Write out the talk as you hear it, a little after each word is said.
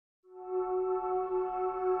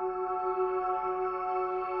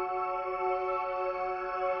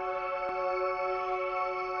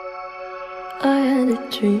I had a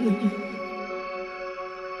dream.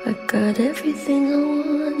 I got everything I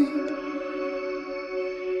wanted,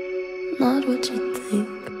 not what you think.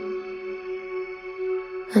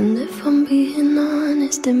 And if I'm being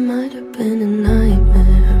honest, it might have been a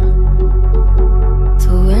nightmare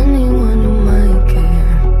to anyone who might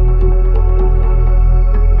care.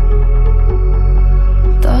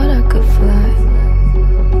 Thought I could fly,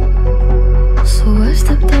 so I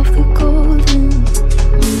stepped off the golden.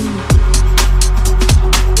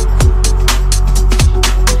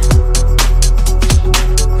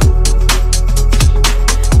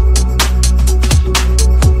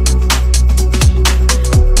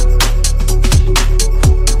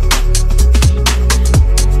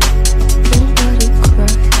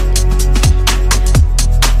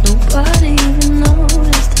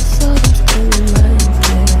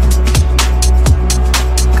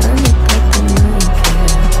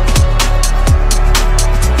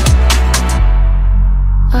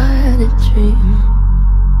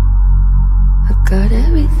 Got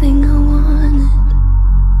everything I wanted,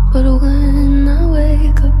 but when I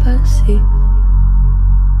wake up I see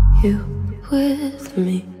you with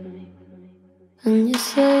me. And you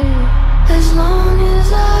say, as long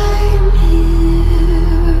as I'm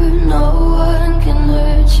here, no one can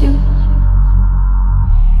hurt you.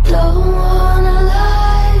 Don't wanna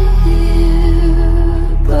lie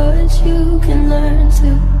here, but you can learn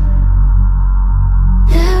to.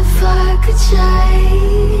 If I could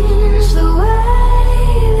change the way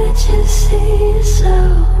that you see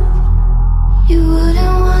yourself, you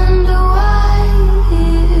wouldn't wonder why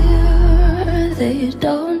they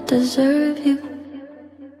don't deserve you.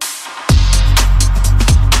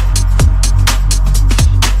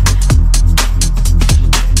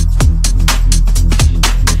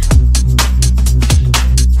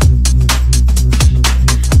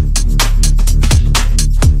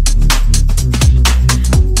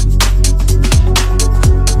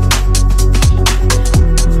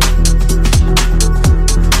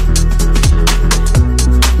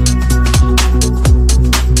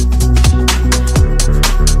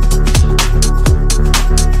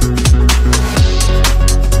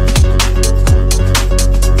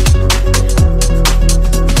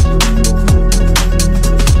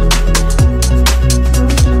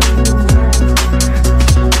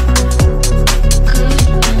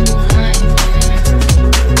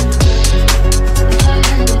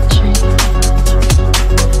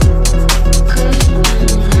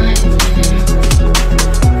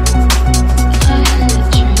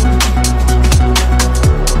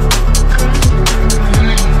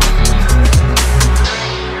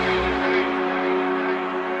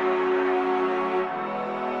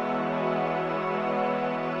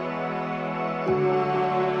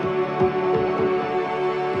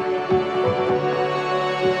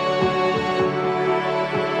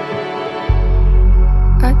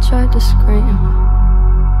 I tried to scream,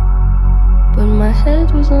 but my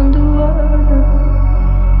head was underwater.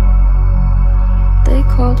 They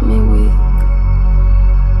called me weak,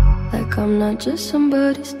 like I'm not just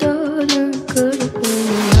somebody's daughter. Could've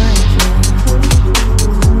been